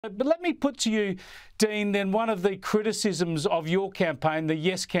But let me put to you, Dean, then one of the criticisms of your campaign, the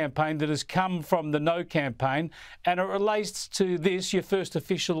Yes campaign, that has come from the No campaign, and it relates to this, your first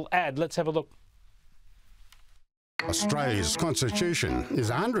official ad. Let's have a look. Australia's constitution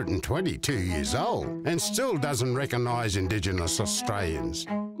is 122 years old and still doesn't recognise Indigenous Australians.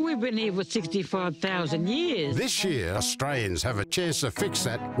 We've been here for 65,000 years. This year, Australians have a chance to fix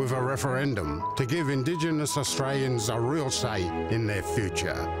that with a referendum to give Indigenous Australians a real say in their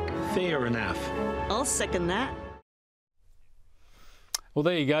future. Fair enough. I'll second that. Well,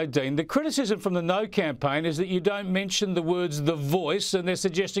 there you go, Dean. The criticism from the No campaign is that you don't mention the words "the voice," and they're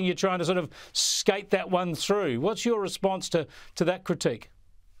suggesting you're trying to sort of skate that one through. What's your response to that critique?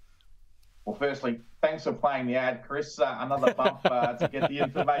 Well, firstly, thanks for playing the ad, Chris. Another bump to get the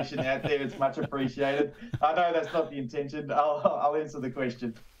information out there. It's much appreciated. I know that's not the intention. I'll answer the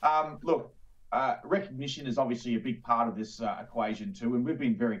question. Look, recognition is obviously a big part of this equation too, and we've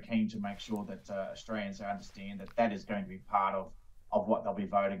been very keen to make sure that Australians understand that that is going to be part of what they'll be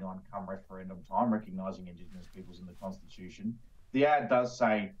voting on come referendum time, recognising Indigenous peoples in the Constitution. The ad does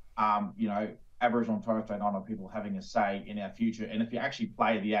say, Aboriginal and Torres Strait Islander people having a say in our future. And if you actually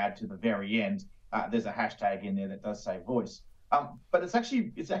play the ad to the very end, there's a hashtag in there that does say voice. But it's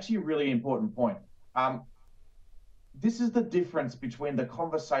actually a really important point. This is the difference between the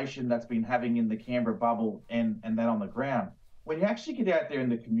conversation that's been having in the Canberra bubble and that on the ground. When you actually get out there in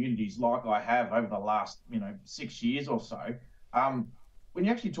the communities, like I have over the last 6 years or so, when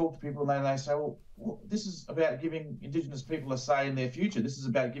you actually talk to people and they say, well, this is about giving Indigenous people a say in their future. This is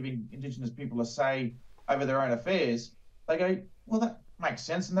about giving Indigenous people a say over their own affairs. They go, well, that makes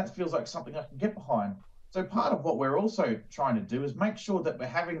sense, and that feels like something I can get behind. So part of what we're also trying to do is make sure that we're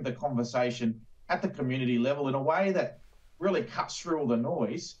having the conversation at the community level in a way that really cuts through all the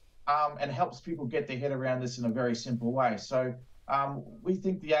noise and helps people get their head around this in a very simple way. So we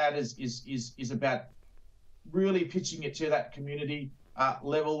think the ad is about really pitching it to that community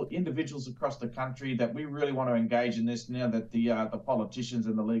level, individuals across the country, that we really want to engage in this now that the politicians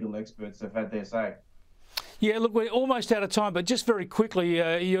and the legal experts have had their say. Yeah, look, we're almost out of time, but just very quickly,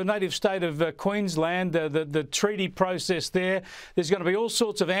 your native state of Queensland, the treaty process there's going to be all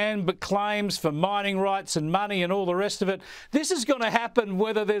sorts of AMBIT claims for mining rights and money and all the rest of it. This is going to happen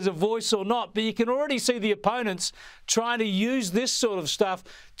whether there's a voice or not, but you can already see the opponents trying to use this sort of stuff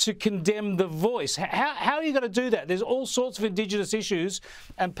to condemn the voice. How are you going to do that? There's all sorts of Indigenous issues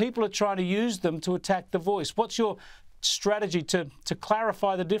and people are trying to use them to attack the voice. What's your strategy to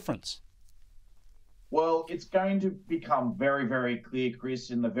clarify the difference? Well, it's going to become very, very clear,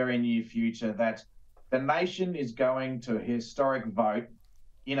 Chris, in the very near future that the nation is going to a historic vote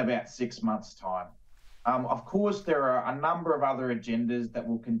in about 6 months' time. Of course, there are a number of other agendas that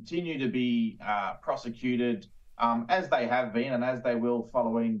will continue to be prosecuted as they have been and as they will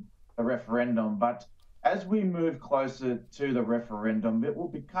following the referendum. But as we move closer to the referendum, it will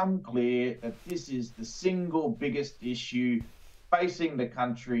become clear that this is the single biggest issue facing the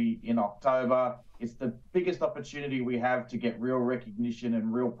country in October. It's the biggest opportunity we have to get real recognition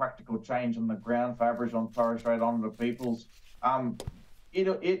and real practical change on the ground for Aboriginal and Torres Strait Islander peoples.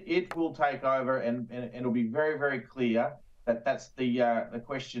 It will take over, and it'll be very, very clear that that's the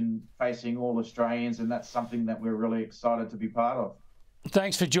question facing all Australians, and that's something that we're really excited to be part of.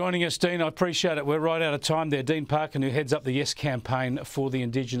 Thanks for joining us, Dean. I appreciate it. We're right out of time there. Dean Parkin, who heads up the Yes campaign for the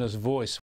Indigenous voice.